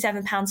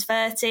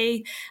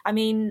 £67.30. I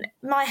mean,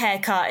 my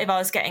haircut, if I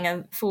was getting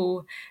a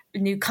full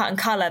new cut and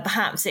colour,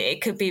 perhaps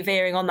it could be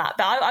veering on that.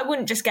 But I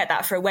wouldn't just get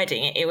that for a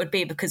wedding. It would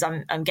be because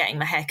I'm getting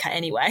my haircut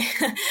anyway.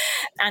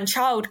 And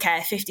childcare,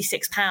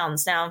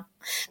 £56. Now,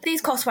 these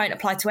costs won't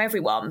apply to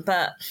everyone,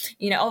 but,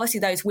 you know, obviously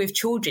those with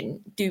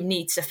children do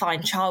need to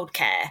find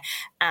childcare,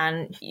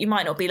 and you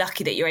might not be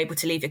lucky that you're able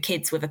to leave your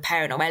kids with a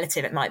parent or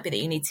relative. It might be that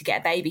you need to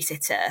get a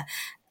babysitter.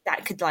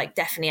 That could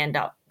definitely end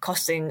up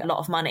costing a lot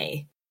of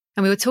money.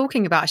 And I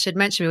should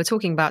mention, we were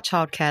talking about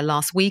childcare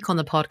last week on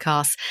the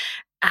podcast,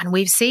 and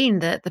we've seen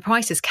that the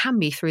prices can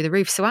be through the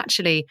roof. So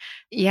actually,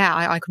 yeah,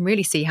 I can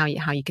really see how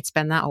you could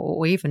spend that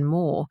or even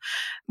more.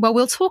 Well,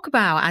 we'll talk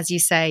about, as you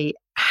say,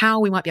 how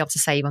we might be able to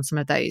save on some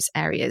of those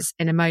areas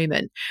in a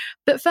moment.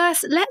 But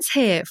first, let's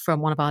hear from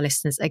one of our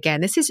listeners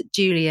again. This is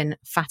Julian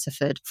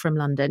Fatterford from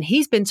London.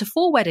 He's been to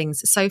 4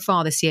 weddings so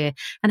far this year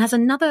and has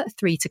another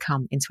 3 to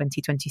come in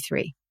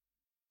 2023.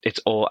 It's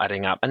all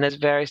adding up. And there's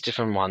various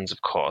different ones,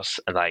 of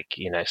course, like,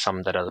 you know,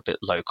 some that are a bit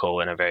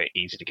local and are very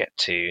easy to get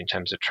to in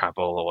terms of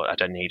travel, or I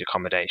don't need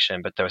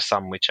accommodation, but there are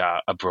some which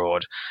are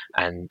abroad,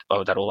 and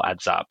that all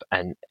adds up.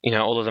 And, you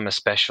know, all of them are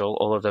special.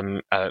 All of them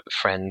are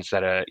friends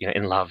that are, you know,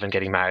 in love and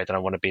getting married, and I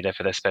want to be there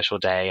for their special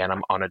day, and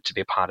I'm honored to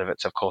be a part of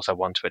it. So of course I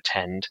want to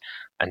attend.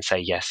 and say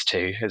yes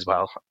to as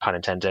well, pun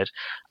intended.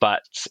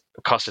 But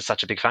cost is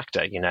such a big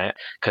factor,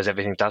 because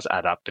everything does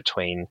add up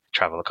between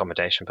travel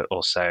accommodation, but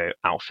also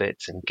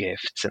outfits and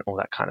gifts and all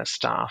that kind of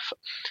stuff.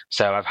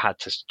 So I've had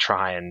to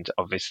try and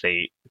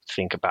obviously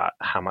think about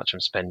how much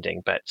I'm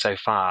spending. But so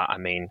far, I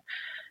mean,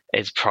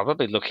 it's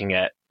probably looking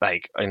at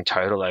like in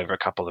total over a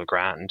couple of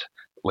grand,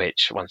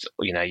 which once,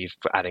 you're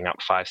adding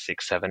up 5,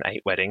 6, 7,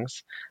 8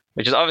 weddings,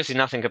 which is obviously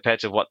nothing compared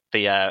to what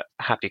the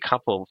happy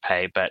couple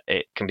pay, but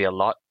it can be a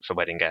lot for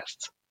wedding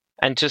guests.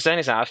 And to a certain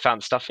extent, I've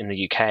found stuff in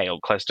the UK or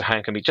close to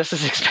home can be just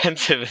as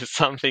expensive as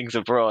some things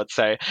abroad.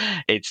 So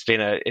it's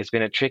been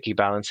a tricky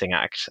balancing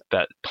act,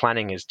 but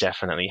planning is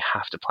definitely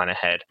have to plan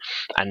ahead.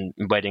 And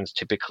weddings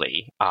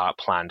typically are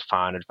planned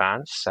far in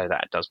advance, so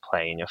that does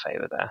play in your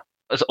favor there.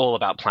 It's all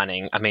about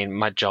planning. I mean,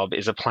 my job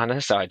is a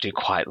planner, so I do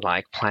quite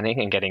like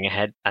planning and getting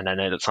ahead. And I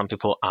know that some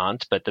people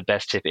aren't, but the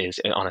best tip is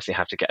you honestly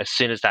have to get, as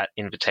soon as that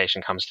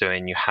invitation comes through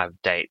and you have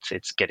dates,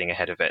 it's getting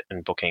ahead of it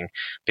and booking,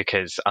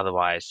 because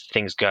otherwise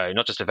things go,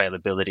 not just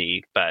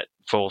availability, but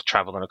for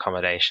travel and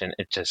accommodation,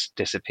 it just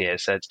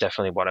disappears. So it's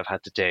definitely what I've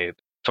had to do.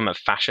 From a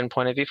fashion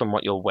point of view, from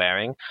what you're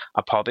wearing,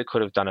 I probably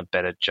could have done a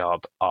better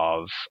job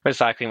of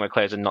recycling my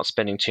clothes and not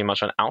spending too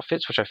much on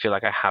outfits, which I feel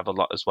like I have a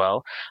lot as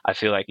well. I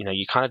feel like,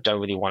 you kind of don't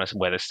really want to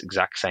wear this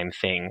exact same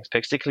thing,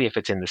 particularly if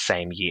it's in the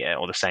same year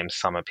or the same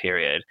summer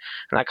period.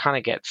 And that kind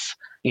of gets,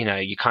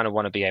 you kind of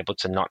want to be able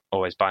to not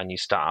always buy new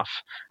stuff.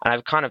 And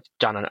I've kind of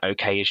done an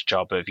okay-ish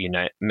job of,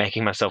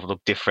 making myself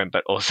look different,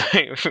 but also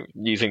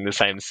using the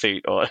same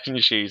suit or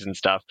shoes and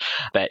stuff,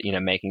 but,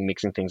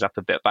 mixing things up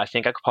a bit. But I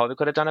think I probably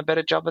could have done a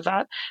better job of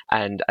that.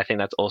 And I think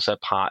that's also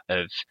part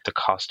of the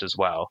cost as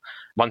well.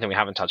 One thing we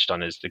haven't touched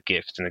on is the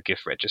gifts and the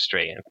gift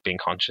registry, and being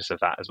conscious of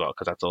that as well,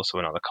 because that's also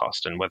another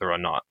cost, and whether or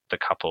not the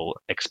couple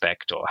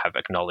expect or have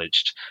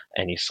acknowledged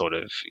any sort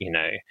of,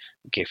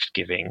 gift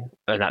giving.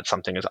 And that's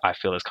something as I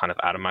feel is kind of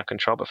out of my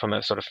control. But from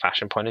a sort of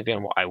fashion point of view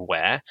and what I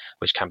wear,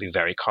 which can be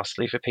very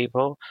costly for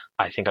people,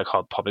 I think I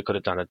probably could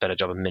have done a better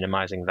job of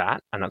minimizing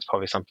that. And that's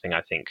probably something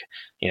I think,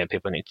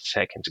 people need to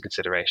take into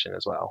consideration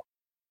as well.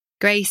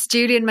 Grace,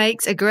 Julian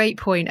makes a great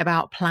point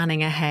about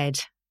planning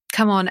ahead.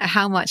 Come on,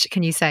 how much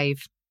can you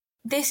save?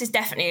 This is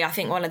definitely, I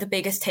think, one of the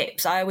biggest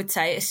tips. I would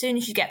say as soon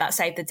as you get that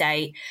save the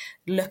date,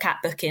 look at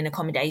booking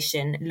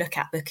accommodation, look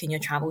at booking your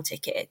travel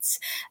tickets.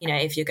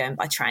 If you're going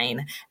by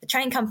train, the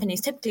train companies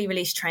typically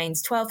release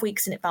trains 12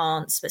 weeks in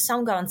advance, but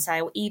some go on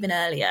sale even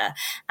earlier.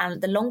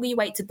 And the longer you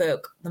wait to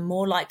book, the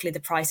more likely the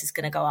price is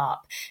going to go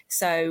up.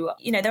 So,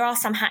 there are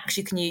some hacks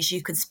you can use.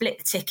 You can split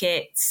the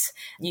tickets.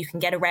 You can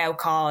get a rail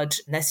card.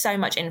 There's so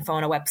much info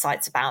on our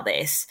websites about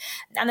this.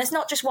 And there's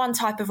not just one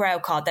type of rail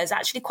card. There's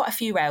actually quite a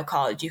few rail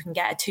cards. You can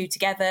get a 2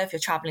 together if you're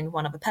traveling with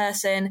one other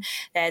person.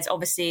 There's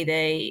obviously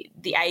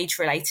the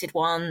age-related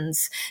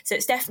ones. So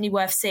it's definitely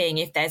worth seeing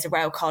if there's a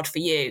rail card for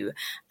you.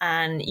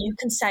 And you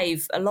can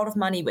save a lot of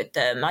money with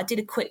them. I did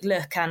a quick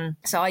look, and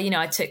so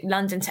I took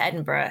London to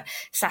Edinburgh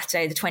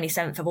Saturday the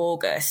 27th of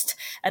August.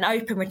 An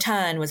open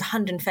return was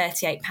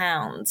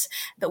 £138,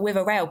 but with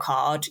a rail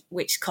card,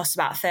 which costs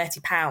about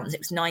 £30, it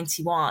was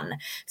 £91.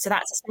 So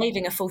that's a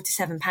saving of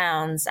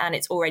 £47, and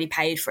it's already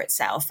paid for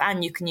itself,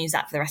 and you can use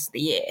that for the rest of the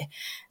year.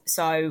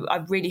 So I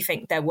really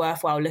think they're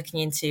worthwhile looking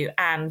into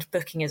and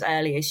booking as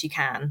early as you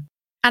can.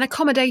 And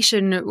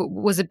accommodation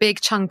was a big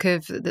chunk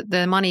of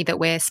the money that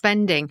we're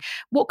spending.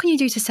 What can you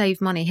do to save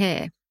money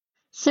here?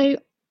 So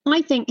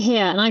I think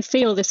here, and I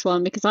feel this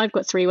one because I've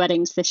got 3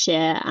 weddings this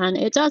year and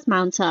it does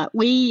mount up.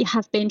 We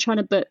have been trying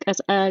to book as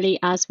early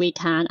as we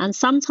can. And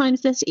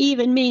sometimes this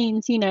even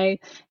means,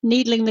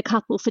 needling the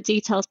couple for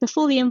details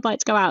before the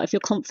invites go out if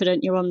you're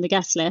confident you're on the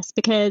guest list,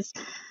 because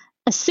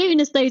as soon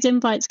as those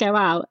invites go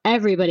out,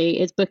 everybody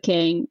is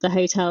booking the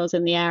hotels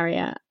in the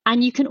area.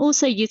 And you can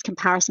also use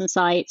comparison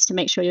sites to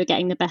make sure you're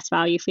getting the best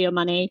value for your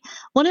money.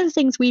 One of the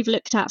things we've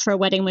looked at for a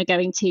wedding we're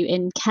going to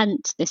in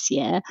Kent this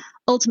year,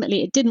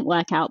 ultimately it didn't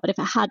work out, but if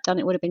it had done,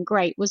 it would have been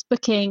great, was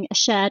booking a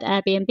shared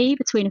Airbnb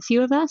between a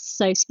few of us.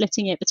 So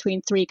splitting it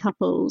between 3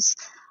 couples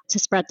to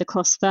spread the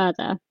cost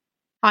further.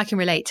 I can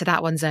relate to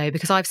that one, Zoe,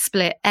 because I've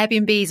split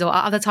Airbnbs or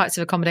other types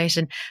of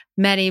accommodation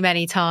many,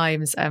 many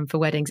times for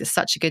weddings. It's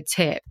such a good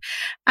tip.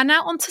 And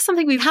now on to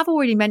something we have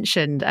already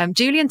mentioned.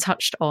 Julian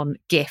touched on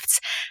gifts,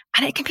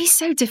 and it can be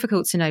so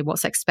difficult to know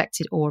what's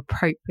expected or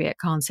appropriate,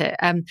 can't it?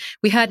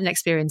 We heard an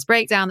experience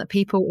breakdown that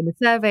people in the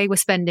survey were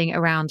spending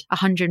around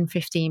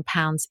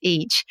 £115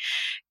 each.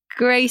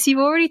 Grace, you've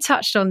already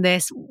touched on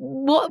this.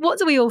 What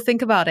do we all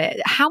think about it?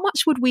 How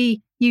much would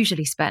we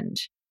usually spend?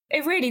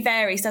 It really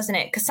varies, doesn't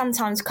it? Because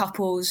sometimes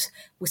couples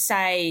will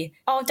say,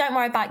 oh, don't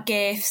worry about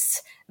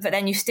gifts, but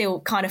then you still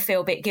kind of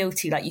feel a bit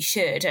guilty, like you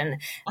should.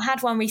 And I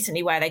had one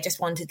recently where they just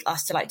wanted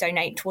us to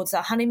donate towards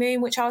our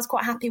honeymoon, which I was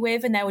quite happy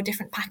with. And there were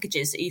different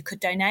packages that you could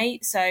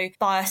donate. So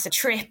buy us a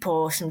trip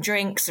or some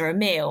drinks or a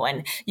meal,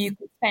 and you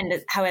could spend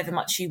however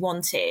much you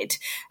wanted.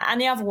 And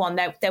the other one,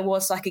 there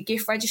was a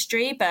gift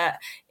registry. But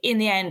in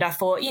the end, I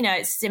thought,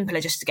 it's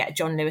simpler just to get a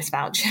John Lewis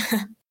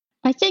voucher.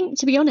 I think,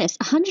 to be honest,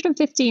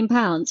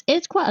 £115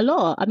 is quite a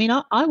lot. I mean,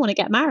 I want to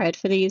get married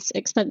for these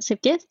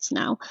expensive gifts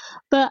now.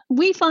 But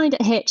we find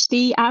at Hitch,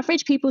 the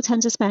average people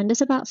tend to spend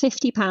is about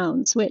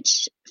 £50,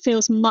 which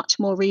feels much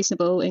more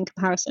reasonable in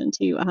comparison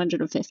to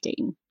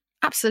 115.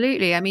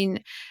 Absolutely. I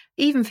mean,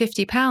 even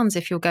 £50,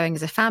 if you're going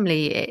as a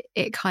family,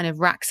 it kind of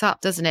racks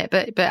up, doesn't it?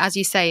 But as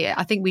you say,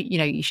 I think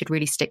you should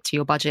really stick to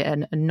your budget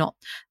and not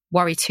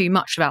worry too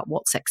much about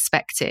what's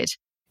expected.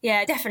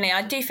 Yeah, definitely.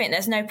 I do think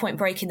there's no point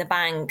breaking the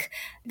bank.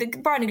 The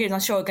bride and groom, I'm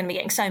sure, are going to be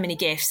getting so many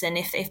gifts. And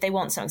if they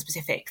want something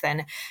specific,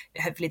 then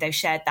hopefully they've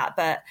shared that.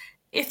 But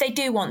if they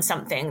do want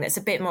something that's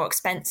a bit more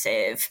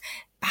expensive,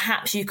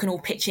 perhaps you can all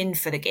pitch in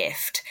for the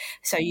gift.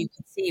 So you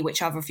can see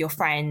which other of your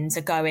friends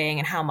are going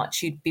and how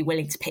much you'd be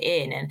willing to put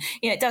in. And,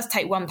 it does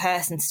take one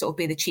person to sort of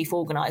be the chief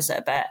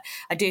organizer. But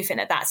I do think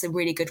that that's a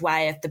really good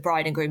way of the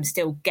bride and groom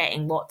still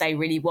getting what they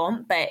really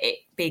want, but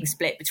it being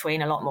split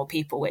between a lot more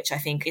people, which I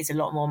think is a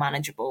lot more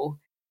manageable.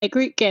 A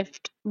group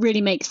gift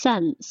really makes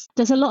sense.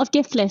 There's a lot of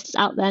gift lists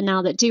out there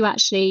now that do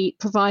actually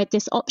provide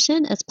this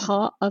option as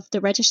part of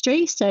the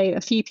registry. So a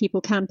few people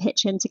can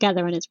pitch in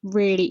together and it's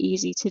really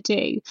easy to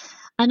do.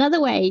 Another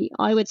way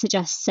I would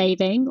suggest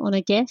saving on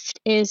a gift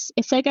is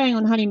if they're going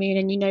on honeymoon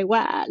and you know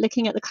where,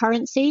 looking at the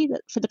currency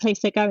for the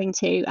place they're going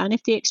to. And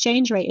if the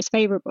exchange rate is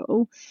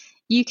favourable,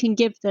 you can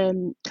give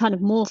them kind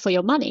of more for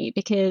your money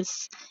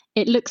because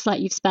it looks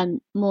like you've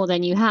spent more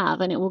than you have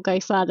and it will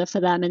go further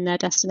for them in their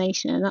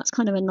destination. And that's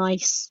kind of a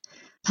nice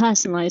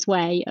personalised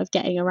way of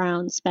getting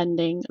around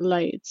spending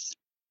loads.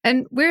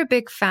 And we're a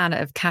big fan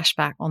of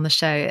cashback on the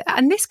show.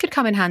 And this could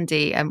come in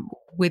handy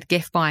with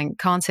gift buying,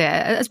 can't it?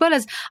 As well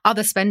as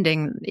other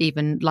spending,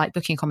 even like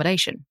booking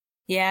accommodation.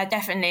 Yeah,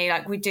 definitely.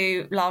 Like we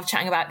do love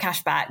chatting about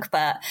cashback,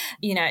 but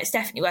it's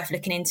definitely worth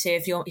looking into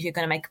if you're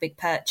going to make a big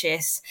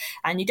purchase.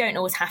 And you don't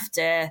always have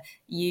to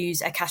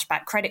use a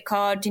cashback credit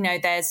card.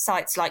 There's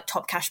sites like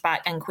Top Cashback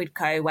and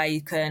Quidco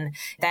where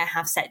they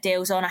have set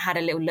deals on. I had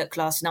a little look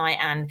last night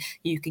and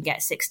you can get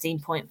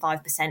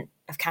 16.5%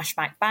 of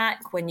cashback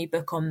back when you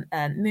book on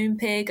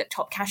Moonpig at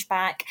Top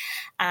Cashback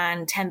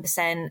and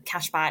 10%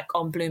 cashback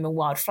on Bloom and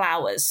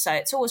Wildflowers. So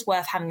it's always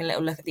worth having a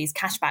little look at these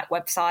cashback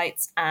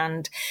websites.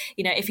 And,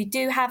 if you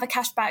do have a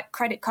cashback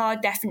credit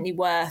card, definitely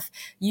worth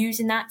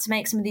using that to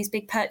make some of these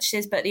big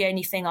purchases. But the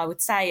only thing I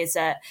would say is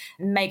that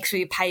make sure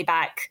you pay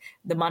back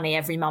the money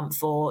every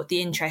month or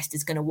the interest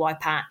is going to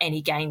wipe out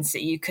any gains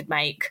that you could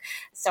make.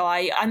 So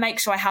I make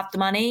sure I have the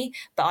money,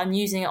 but I'm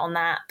using it on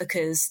that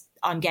because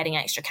I'm getting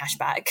extra cash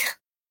back.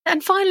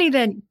 And finally,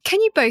 then,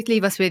 can you both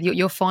leave us with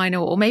your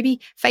final or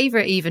maybe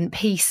favourite even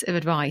piece of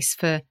advice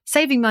for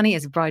saving money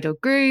as a bride or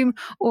groom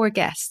or a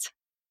guest?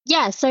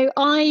 Yeah, so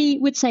I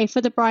would say for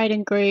the bride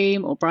and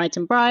groom or brides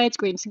and brides,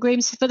 grooms and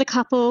grooms, for the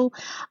couple,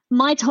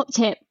 my top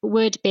tip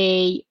would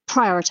be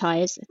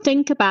prioritise.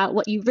 Think about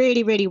what you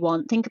really, really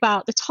want. Think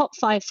about the top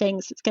 5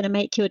 things that's going to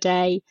make your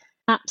day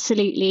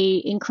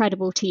absolutely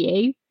incredible to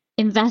you.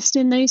 Invest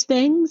in those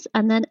things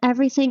and then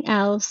everything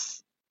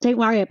else, don't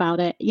worry about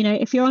it.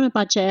 If you're on a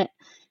budget,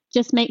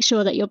 just make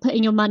sure that you're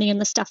putting your money in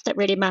the stuff that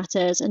really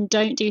matters and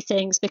don't do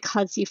things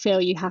because you feel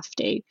you have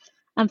to.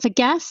 And for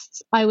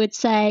guests, I would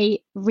say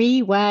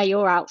rewear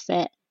your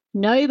outfit.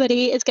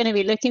 Nobody is going to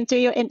be looking through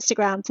your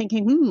Instagram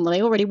thinking, well,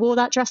 they already wore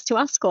that dress to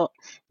Ascot.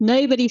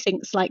 Nobody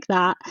thinks like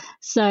that.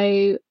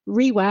 So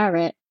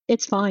rewear it.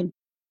 It's fine.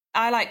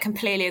 I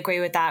completely agree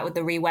with that, with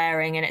the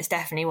re-wearing, and it's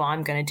definitely what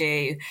I'm going to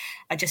do.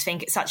 I just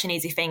think it's such an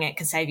easy thing. It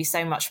can save you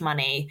so much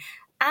money.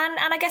 And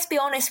I guess be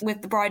honest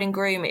with the bride and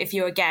groom. If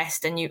you're a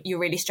guest and you're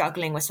really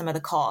struggling with some of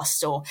the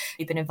costs, or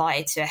you've been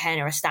invited to a hen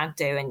or a stag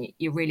do and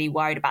you're really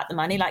worried about the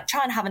money,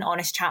 try and have an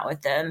honest chat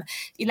with them.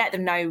 You let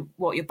them know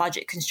what your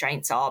budget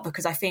constraints are,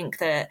 because I think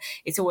that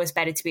it's always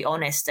better to be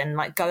honest and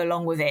go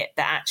along with it,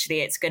 that actually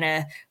it's going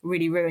to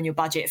really ruin your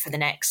budget for the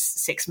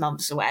next 6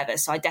 months or whatever.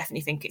 So I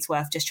definitely think it's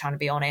worth just trying to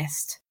be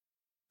honest.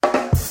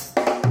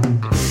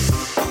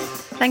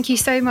 Thank you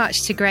so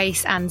much to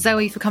Grace and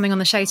Zoe for coming on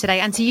the show today,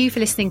 and to you for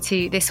listening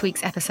to this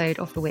week's episode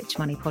of the Which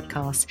Money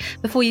podcast.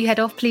 Before you head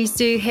off, please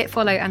do hit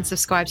follow and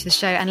subscribe to the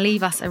show and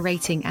leave us a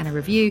rating and a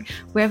review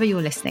wherever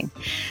you're listening.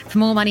 For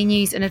more money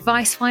news and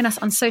advice, find us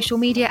on social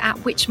media at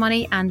Which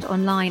Money and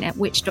online at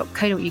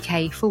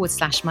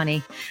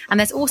which.co.uk/money. And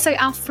there's also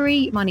our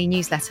free money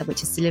newsletter,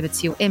 which is delivered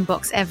to your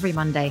inbox every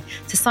Monday.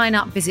 To sign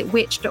up, visit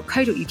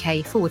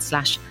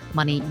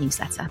which.co.uk/money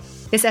newsletter.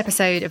 This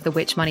episode of the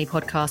Which Money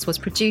podcast was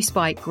produced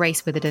by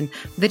Grace Witherden,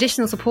 with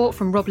additional support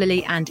from Rob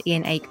Lilly and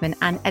Ian Aikman,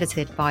 and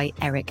edited by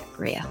Eric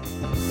Greer.